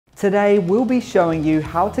Today we'll be showing you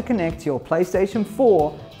how to connect your PlayStation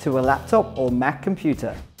 4 to a laptop or Mac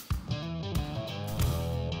computer.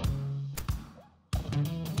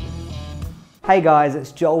 Hey guys,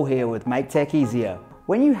 it's Joel here with Make Tech Easier.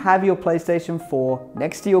 When you have your PlayStation 4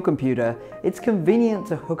 next to your computer, it's convenient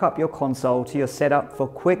to hook up your console to your setup for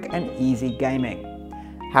quick and easy gaming.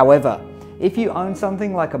 However, if you own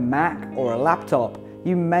something like a Mac or a laptop,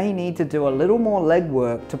 you may need to do a little more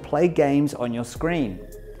legwork to play games on your screen.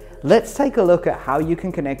 Let's take a look at how you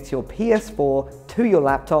can connect your PS4 to your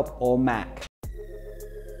laptop or Mac.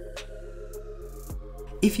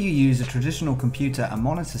 If you use a traditional computer and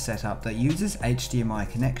monitor setup that uses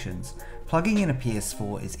HDMI connections, plugging in a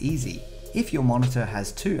PS4 is easy. If your monitor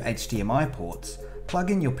has two HDMI ports,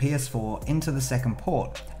 plug in your PS4 into the second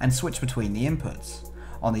port and switch between the inputs.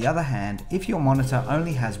 On the other hand, if your monitor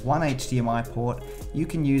only has one HDMI port, you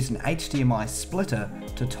can use an HDMI splitter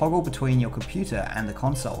to toggle between your computer and the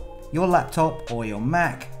console. Your laptop or your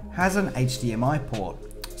Mac has an HDMI port,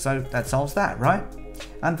 so that solves that, right?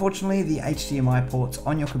 Unfortunately, the HDMI ports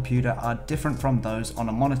on your computer are different from those on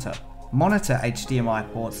a monitor. Monitor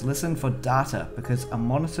HDMI ports listen for data because a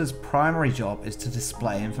monitor's primary job is to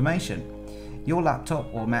display information. Your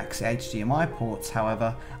laptop or Mac's HDMI ports,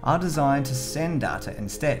 however, are designed to send data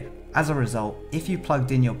instead. As a result, if you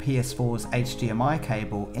plugged in your PS4's HDMI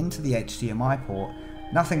cable into the HDMI port,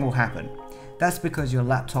 nothing will happen. That's because your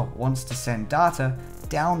laptop wants to send data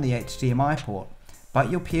down the HDMI port,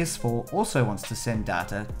 but your PS4 also wants to send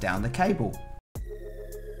data down the cable.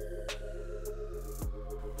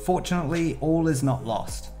 Fortunately, all is not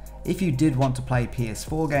lost. If you did want to play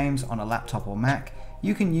PS4 games on a laptop or Mac,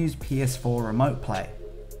 you can use PS4 Remote Play.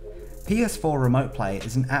 PS4 Remote Play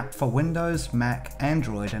is an app for Windows, Mac,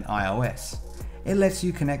 Android and iOS. It lets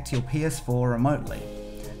you connect your PS4 remotely,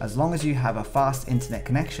 as long as you have a fast internet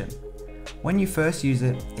connection. When you first use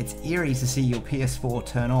it, it's eerie to see your PS4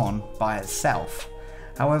 turn on by itself.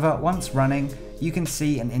 However, once running, you can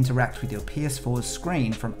see and interact with your PS4's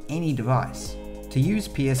screen from any device. To use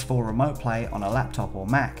PS4 Remote Play on a laptop or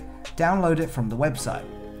Mac, download it from the website.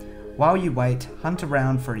 While you wait, hunt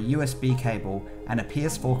around for a USB cable and a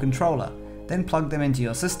PS4 controller, then plug them into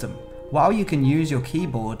your system. While you can use your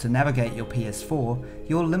keyboard to navigate your PS4,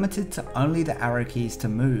 you're limited to only the arrow keys to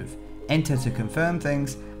move, enter to confirm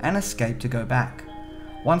things, and escape to go back.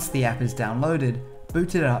 Once the app is downloaded,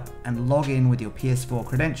 boot it up and log in with your PS4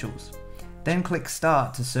 credentials. Then click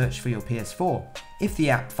Start to search for your PS4. If the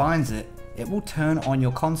app finds it, it will turn on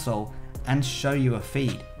your console and show you a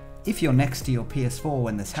feed. If you're next to your PS4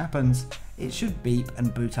 when this happens, it should beep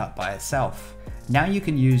and boot up by itself. Now you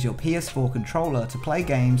can use your PS4 controller to play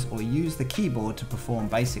games or use the keyboard to perform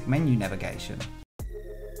basic menu navigation.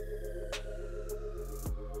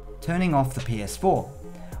 Turning off the PS4.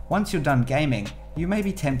 Once you're done gaming, you may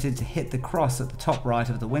be tempted to hit the cross at the top right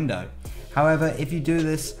of the window. However, if you do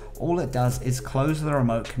this, all it does is close the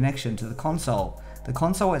remote connection to the console. The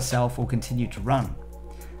console itself will continue to run.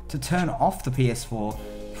 To turn off the PS4,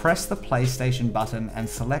 press the PlayStation button and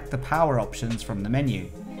select the power options from the menu.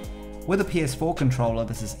 With a PS4 controller,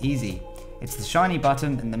 this is easy. It's the shiny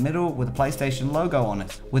button in the middle with a PlayStation logo on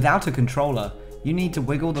it. Without a controller, you need to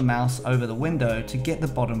wiggle the mouse over the window to get the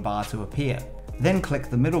bottom bar to appear. Then click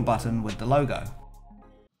the middle button with the logo.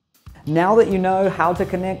 Now that you know how to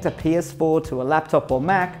connect a PS4 to a laptop or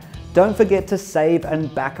Mac, don't forget to save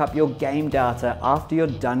and back up your game data after you're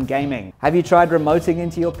done gaming. Have you tried remoting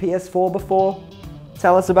into your PS4 before?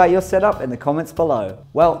 Tell us about your setup in the comments below.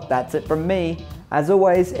 Well, that's it from me. As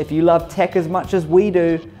always, if you love tech as much as we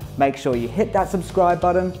do, make sure you hit that subscribe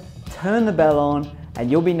button, turn the bell on, and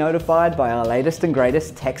you'll be notified by our latest and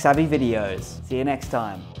greatest tech-savvy videos. See you next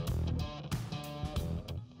time.